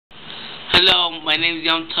Hello, my name is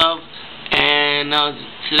Young Tough, and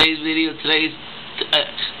today's video, Start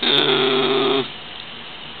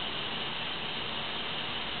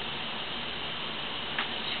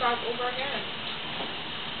over again.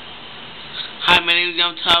 Hi, my name is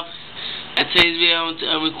Young Tough, and today's video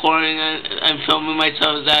I'm recording, I'm filming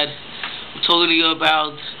myself that I'm talking you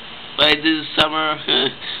about what I did this summer.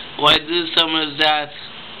 What I did this summer is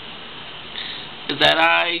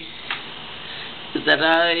that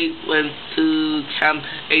I went to Camp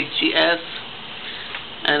HGS,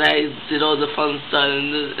 and I did all the fun stuff,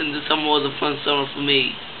 and the summer was a fun summer for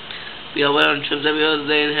me. We all went on trips every other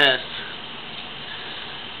day in Hess.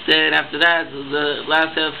 Then after that, the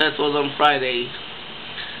last day of Hess was on Friday.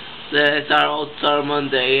 Then it's our otsar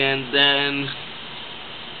Monday, and then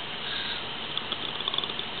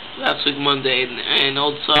last week Monday, and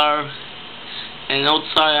otsar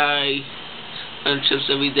I went on trips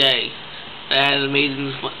every day. I had an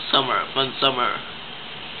amazing fun summer.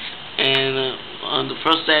 And on the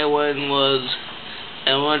first day I went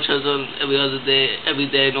on trips on every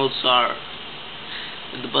day in otsar,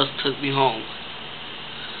 and the bus took me home.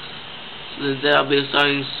 So then I'll be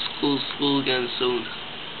starting school again soon.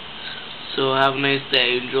 So have a nice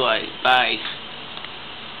day. Enjoy. Bye.